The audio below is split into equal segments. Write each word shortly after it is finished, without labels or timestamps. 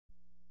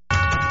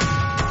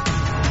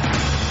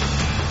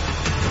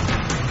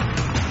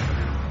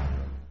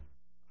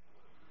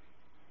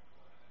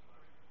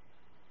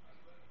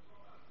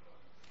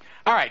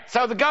right,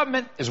 so the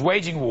government is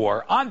waging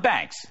war on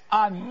banks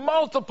on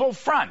multiple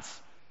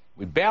fronts.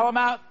 We bail them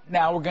out,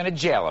 now we're going to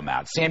jail them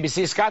out.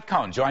 CNBC's Scott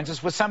Cohn joins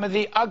us with some of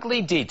the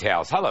ugly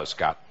details. Hello,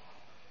 Scott.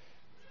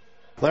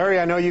 Larry,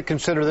 I know you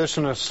consider this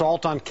an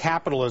assault on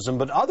capitalism,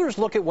 but others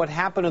look at what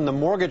happened in the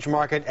mortgage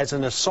market as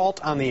an assault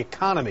on the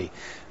economy.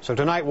 So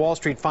tonight, Wall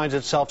Street finds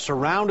itself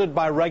surrounded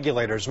by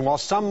regulators, and while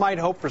some might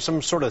hope for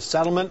some sort of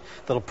settlement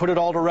that'll put it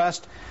all to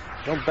rest,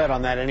 don't bet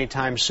on that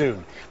anytime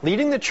soon.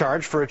 Leading the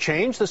charge for a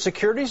change, the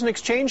Securities and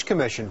Exchange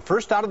Commission,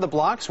 first out of the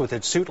blocks with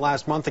its suit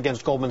last month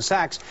against Goldman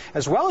Sachs,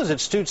 as well as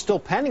its suit still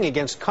pending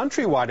against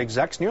Countrywide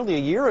execs nearly a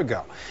year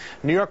ago.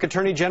 New York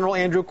Attorney General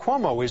Andrew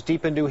Cuomo is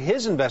deep into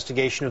his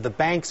investigation of the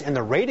banks and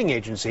the rating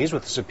agencies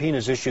with the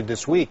subpoenas issued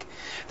this week.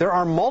 There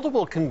are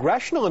multiple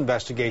congressional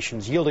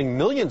investigations yielding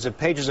millions of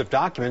pages of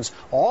documents,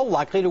 all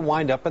likely to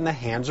wind up in the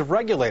hands of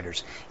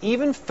regulators.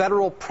 Even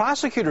federal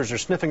prosecutors are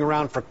sniffing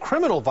around for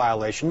criminal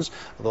violations,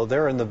 although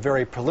they're in the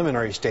very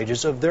preliminary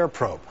stages of their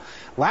probe.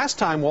 Last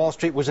time Wall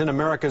Street was in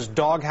America's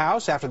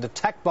doghouse after the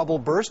tech bubble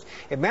burst,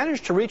 it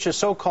managed to reach a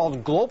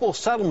so-called global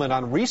settlement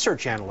on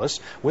research analysts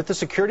with the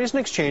Securities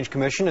and Exchange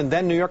Commission and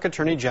then New York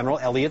Attorney General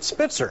Eliot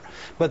Spitzer.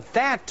 But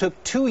that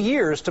took 2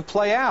 years to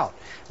play out.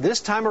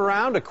 This time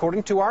around,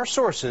 according to our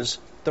sources,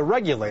 the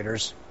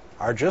regulators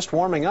are just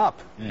warming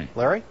up.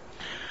 Larry?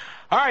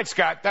 All right,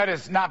 Scott, that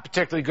is not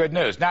particularly good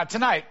news. Now,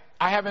 tonight,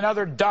 I have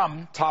another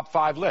dumb top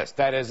 5 list.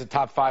 That is a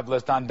top 5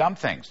 list on dumb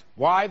things.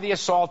 Why the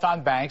assault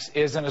on banks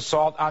is an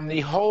assault on the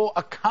whole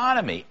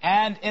economy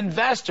and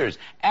investors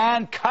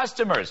and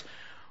customers.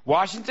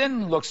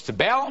 Washington looks to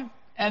bail them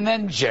and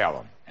then jail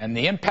them. And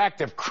the impact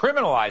of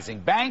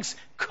criminalizing banks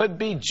could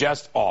be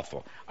just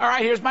awful. All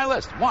right, here's my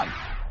list. 1,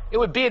 it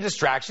would be a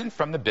distraction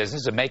from the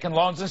business of making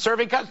loans and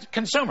serving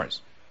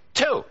consumers.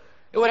 2,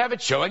 it would have a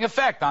chilling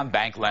effect on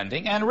bank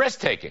lending and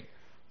risk-taking.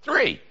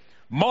 3,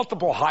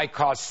 multiple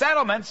high-cost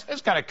settlements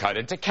is going to cut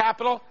into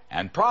capital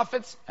and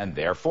profits and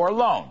therefore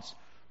loans.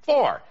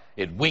 4,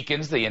 it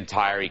weakens the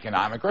entire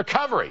economic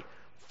recovery.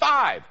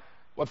 5,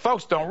 what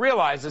folks don't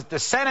realize is the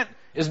Senate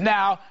is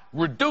now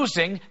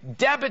reducing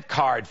debit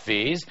card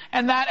fees,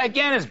 and that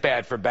again is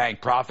bad for bank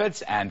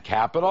profits and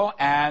capital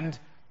and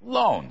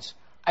loans.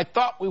 I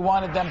thought we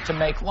wanted them to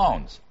make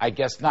loans. I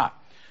guess not.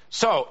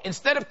 So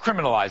instead of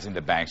criminalizing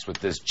the banks with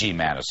this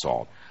G-Man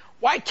assault,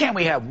 why can't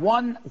we have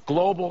one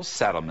global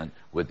settlement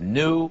with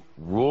new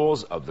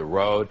rules of the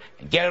road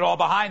and get it all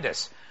behind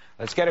us?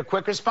 Let's get a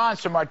quick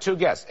response from our 2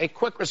 guests. A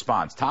quick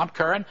response. Tom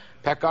Curran,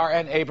 Pekar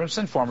N.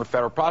 Abramson, former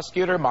federal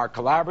prosecutor. Mark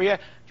Calabria,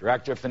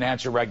 director of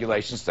financial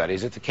regulation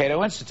studies at the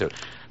Cato Institute.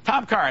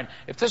 Tom Curran,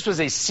 if this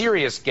was a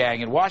serious gang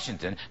in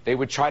Washington, they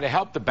would try to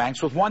help the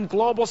banks with one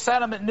global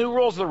settlement, new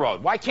rules of the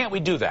road. Why can't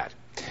we do that?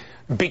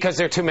 Because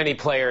there are too many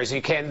players.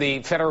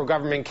 The federal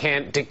government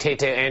can't dictate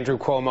to Andrew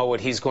Cuomo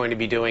what he's going to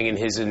be doing in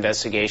his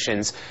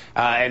investigations,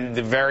 and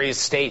the various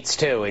states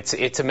too.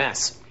 It's a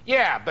mess.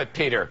 Yeah, but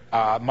Peter,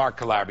 Mark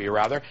Calabria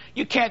rather,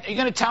 you're going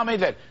to tell me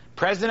that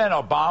President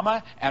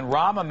Obama and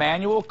Rahm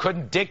Emanuel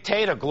couldn't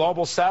dictate a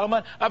global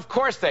settlement? Of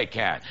course they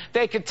can.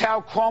 They could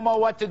tell Cuomo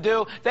what to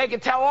do. They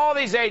could tell all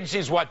these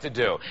agencies what to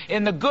do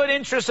in the good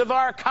interest of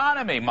our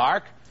economy,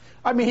 Mark.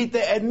 I mean,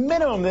 at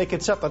minimum, they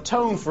could set the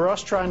tone for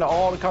us trying to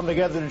all come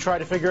together to try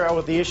to figure out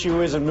what the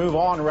issue is and move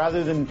on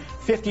rather than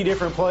 50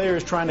 different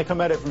players trying to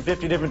come at it from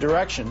 50 different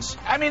directions.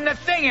 I mean, the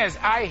thing is,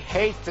 I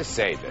hate to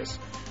say this,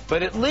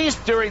 but at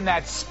least during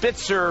that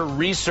Spitzer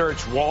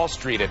Research Wall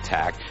Street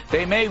attack,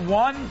 they made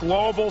one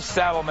global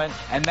settlement,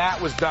 and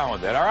that was done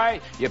with it, all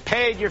right? You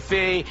paid your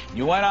fee,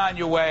 you went on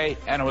your way,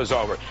 and it was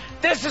over.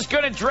 This is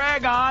going to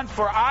drag on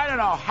for I don't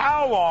know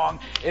how long.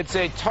 It's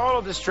a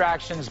total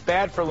distraction. It's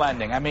bad for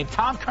lending. I mean,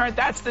 Tom Curran,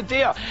 that's the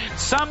deal.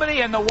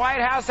 Somebody in the White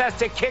House has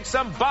to kick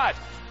some butt.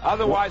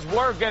 Otherwise,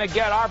 we're going to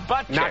get our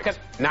butt kicked.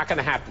 Not going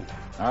to happen.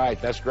 All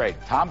right, that's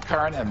great. Tom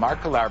Curran and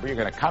Mark Calabria are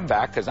going to come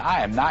back because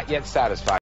I am not yet satisfied.